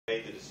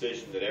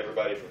decision that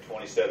everybody from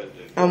 27 to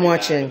 29, I'm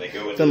watching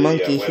the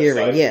monkey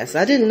hearing. Yes,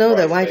 I didn't know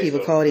that white people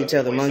called each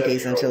other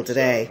monkeys until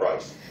today.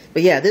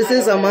 But yeah, this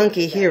is a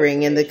monkey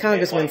hearing, and the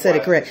congressman said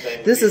it correct.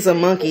 This is a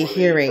monkey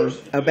hearing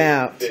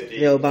about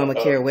the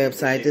Obamacare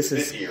website. This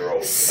is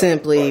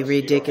simply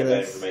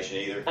ridiculous.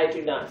 I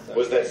do not, sir.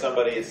 Was that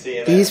somebody at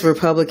CNN? These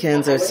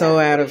Republicans are so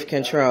out of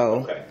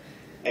control.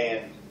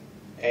 Okay.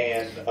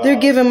 They're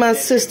giving my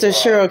sister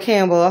Cheryl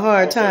Campbell a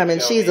hard time,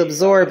 and she's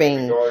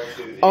absorbing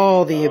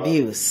all the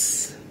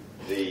abuse.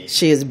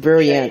 She is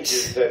brilliant.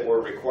 Changes that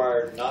were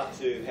required not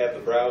to have the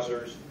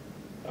browsers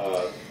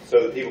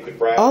so that people could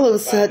browse all of a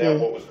and find sudden,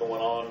 out what was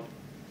going on.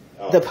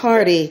 The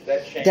party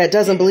that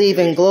doesn't believe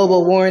in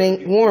global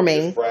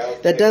warming,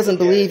 that doesn't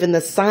believe in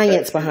the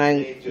science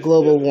behind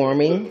global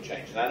warming,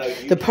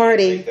 the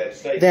party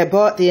that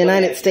brought the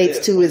United States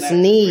to its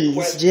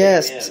knees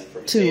just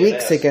 2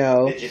 weeks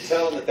ago,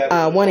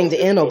 wanting to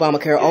end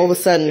Obamacare, all of a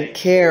sudden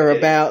care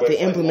about the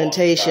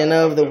implementation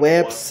of the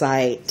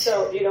website.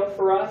 So, you know,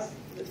 for us,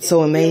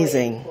 so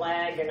amazing. It's really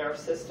a flag in our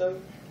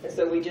system. And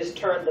so we just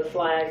turned the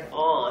flag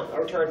on,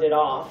 or turned it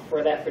off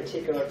for that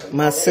particular component.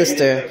 My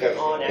sister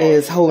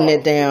is holding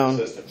it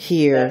down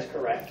here,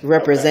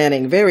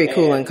 representing, very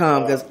cool and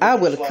calm, because I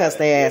would have cussed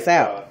their ass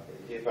out.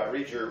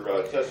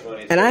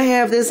 And I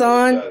have this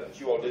on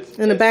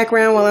in the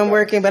background while I'm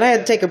working, but I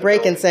had to take a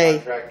break and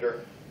say,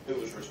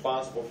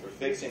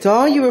 to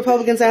all you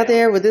Republicans out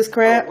there with this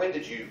crap, when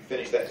did you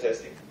finish that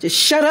testing? Just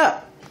shut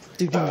up.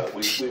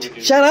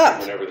 Shut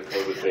up.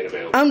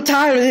 I'm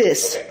tired of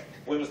this. Okay.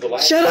 When was the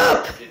last Shut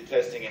up!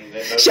 Testing and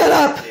Shut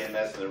up!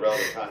 CMS and the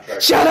relevant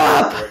contractors? Shut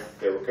up!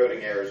 There were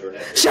coding errors or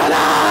Shut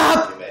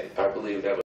up! I believe that was